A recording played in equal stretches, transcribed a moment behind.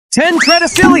10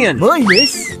 tredecillion.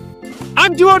 Minus.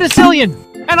 I'm duodecillion,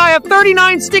 and I have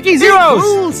 39 sticky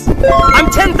zeros. I'm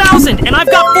 10,000, and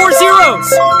I've got 4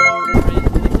 zeros.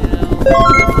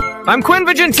 I'm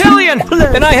quinvigintillion,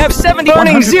 and I have 70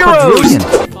 burning zeros.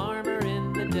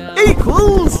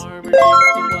 Equals.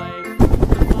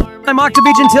 I'm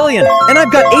octovigintillion, and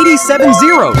I've got 87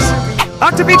 zeros.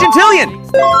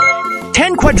 Octovigintillion.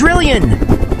 10 quadrillion.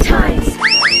 Times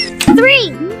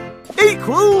 3.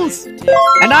 Equals.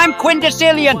 And I'm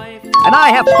quindecillion, and I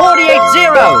have 48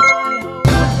 zeros.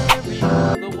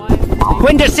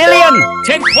 Quindecillion.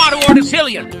 10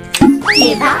 quadordecillion.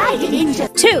 Divided into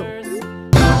 2.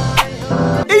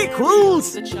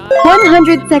 Equals.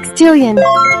 100 sextillion.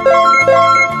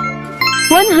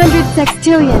 100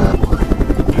 sextillion.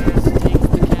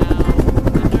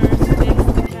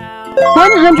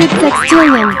 100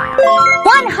 sextillion.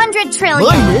 100 trillion.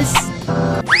 Minus.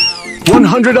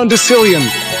 100 undecillion.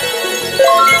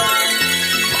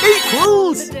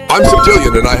 Equals. I'm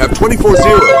septillion and I have 24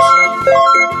 zeros.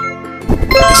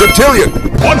 Septillion.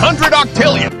 100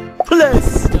 octillion.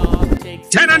 Plus.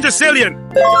 10 undecillion.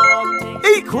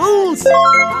 Equals.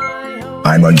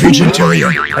 I'm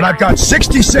unvigintillion, and I've got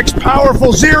 66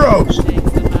 powerful zeros.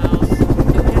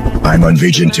 I'm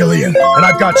unvigintillion, and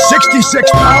I've got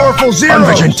 66 powerful zeros.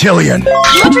 Unvigintillion.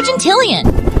 Quadrigintillion.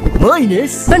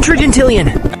 Minus. Centrigintillion.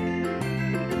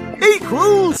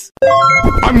 Equals.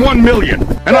 I'm 1 million,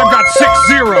 and I've got 6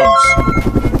 zeros.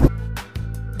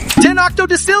 10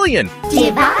 octodecillion.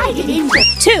 Divided into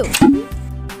 2.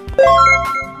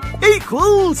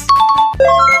 Equals.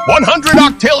 100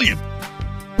 octillion.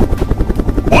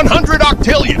 100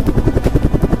 octillion.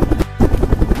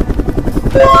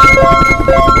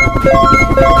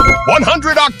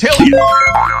 100 octillion.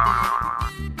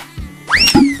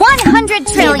 100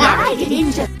 trillion. Divided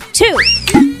into 2.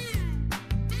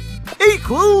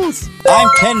 Equals. I'm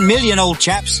 10 million, old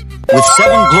chaps, with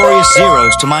 7 glorious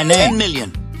zeros to my name. 10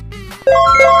 million.